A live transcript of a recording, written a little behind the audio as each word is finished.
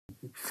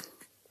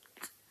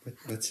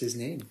What's his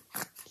name?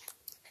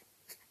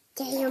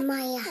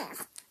 Jeremiah.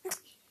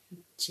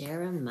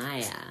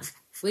 Jeremiah.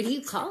 What do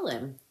you call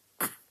him?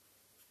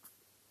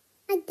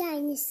 A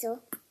dinosaur.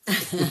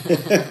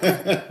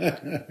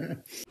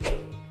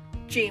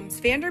 James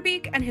Van Der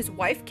Beek and his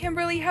wife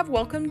Kimberly have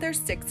welcomed their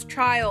 6th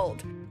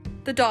child.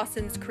 The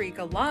Dawson's Creek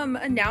alum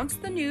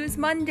announced the news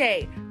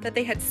Monday that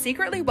they had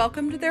secretly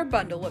welcomed their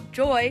bundle of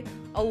joy,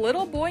 a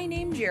little boy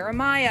named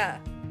Jeremiah.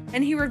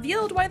 And he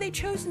revealed why they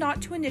chose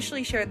not to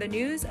initially share the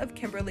news of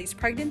Kimberly's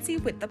pregnancy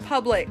with the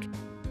public,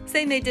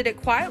 saying they did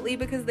it quietly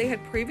because they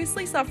had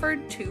previously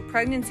suffered 2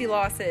 pregnancy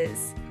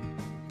losses.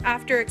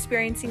 After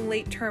experiencing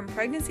late-term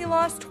pregnancy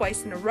loss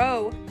twice in a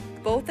row,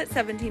 both at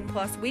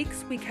 17+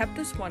 weeks, we kept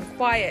this one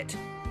quiet.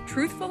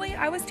 Truthfully,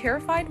 I was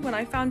terrified when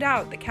I found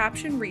out, the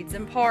caption reads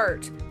in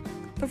part.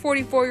 The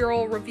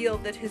 44-year-old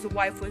revealed that his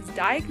wife was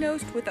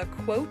diagnosed with a,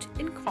 quote,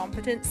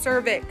 incompetent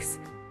cervix,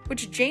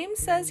 which James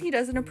says he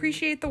doesn't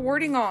appreciate the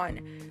wording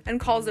on, and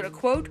calls it a,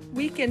 quote,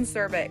 weakened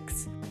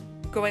cervix.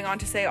 Going on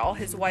to say all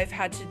his wife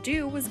had to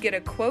do was get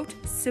a, quote,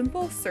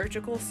 simple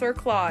surgical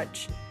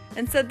cerclage,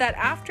 and said that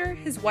after,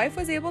 his wife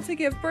was able to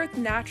give birth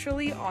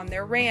naturally on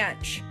their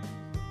ranch.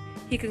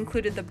 He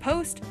concluded the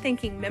post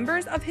thanking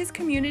members of his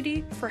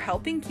community for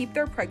helping keep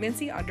their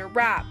pregnancy under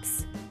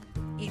wraps.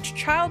 Each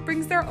child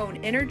brings their own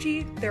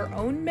energy, their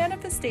own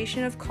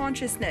manifestation of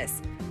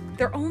consciousness,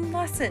 their own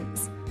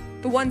lessons.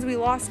 The ones we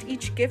lost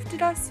each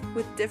gifted us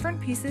with different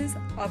pieces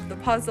of the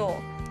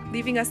puzzle,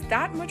 leaving us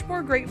that much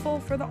more grateful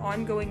for the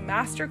ongoing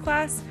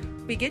masterclass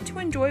we get to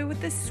enjoy with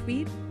this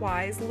sweet,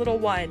 wise little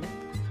one.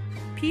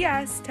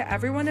 P.S. to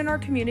everyone in our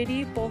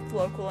community, both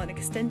local and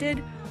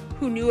extended,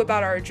 who knew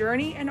about our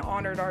journey and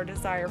honored our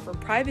desire for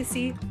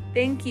privacy,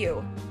 thank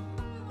you.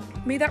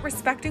 May that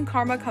respect and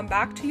karma come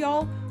back to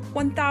y'all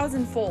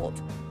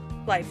 1,000-fold.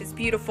 Life is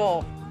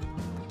beautiful.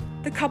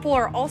 The couple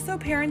are also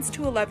parents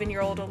to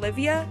 11-year-old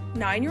Olivia,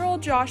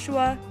 9-year-old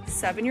Joshua,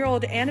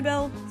 7-year-old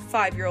Annabelle,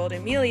 5-year-old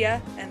Amelia,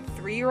 and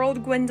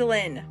 3-year-old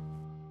Gwendolyn.